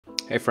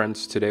Hey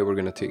friends, today we're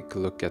going to take a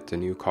look at the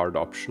new card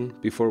option.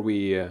 Before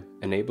we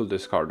enable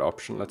this card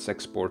option, let's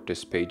export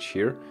this page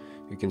here.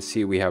 You can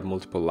see we have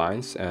multiple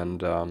lines,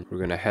 and we're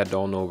going to head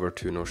on over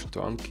to Notion to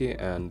Anki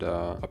and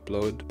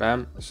upload.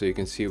 Bam! So you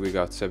can see we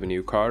got 7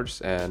 new cards,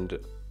 and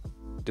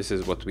this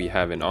is what we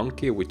have in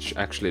Anki, which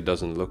actually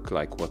doesn't look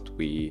like what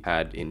we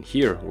had in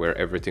here, where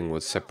everything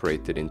was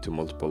separated into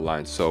multiple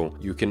lines. So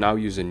you can now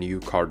use a new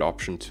card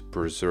option to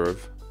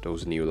preserve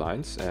those new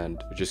lines,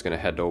 and we're just going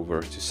to head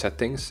over to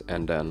settings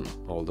and then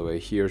all the way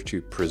here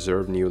to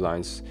preserve new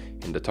lines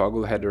in the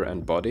toggle header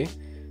and body,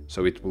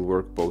 so it will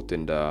work both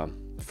in the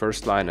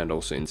first line and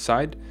also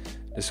inside.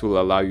 This will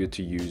allow you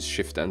to use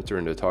shift enter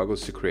in the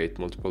toggles to create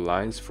multiple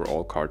lines for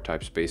all card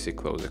types, basic,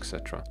 close,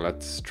 etc.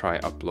 Let's try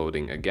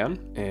uploading again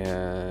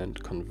and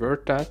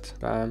convert that.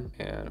 Bam,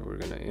 and we're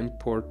going to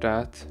import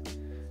that,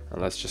 and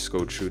let's just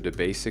go through the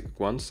basic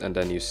ones, and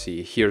then you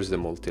see here's the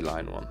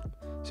multi-line one.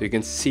 So you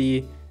can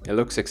see it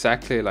looks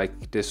exactly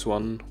like this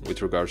one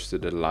with regards to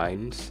the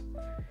lines.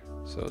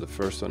 So the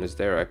first one is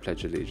there, I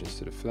pledge allegiance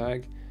to the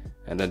flag.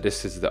 And then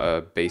this is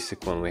the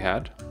basic one we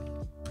had.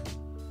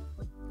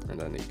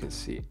 And then you can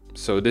see.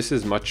 So this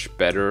is much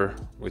better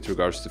with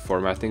regards to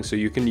formatting. So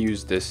you can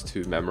use this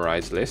to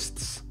memorize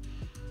lists.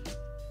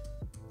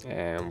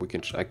 And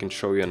I can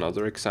show you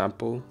another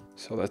example.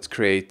 So let's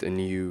create a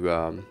new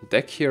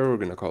deck here. We're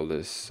going to call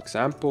this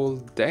example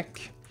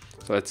deck.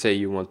 So let's say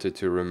you wanted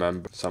to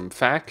remember some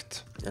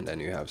fact, and then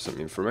you have some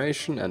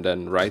information, and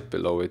then right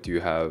below it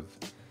you have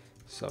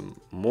some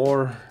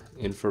more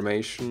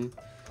information,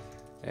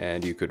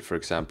 and you could, for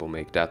example,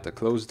 make that a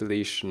close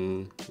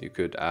deletion. You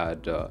could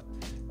add a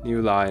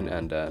new line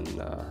and then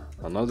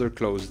another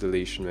close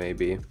deletion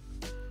maybe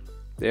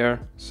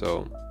there.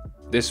 So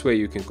this way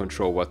you can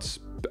control what's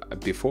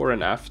before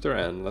and after,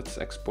 and let's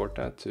export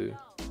that to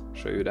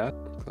show you that.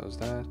 Close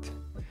that.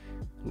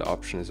 The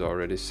option is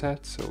already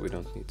set, so we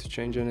don't need to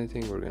change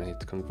anything. We're gonna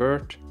hit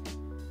convert.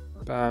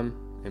 Bam,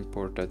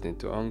 import that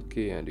into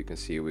Anki, and you can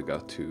see we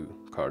got 2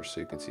 cards.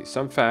 So you can see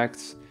some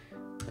facts,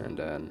 and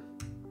then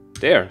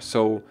there.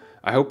 So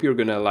I hope you're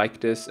gonna like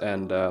this,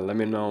 and let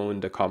me know in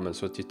the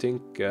comments what you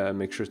think.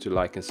 Make sure to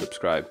like and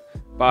subscribe.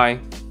 Bye.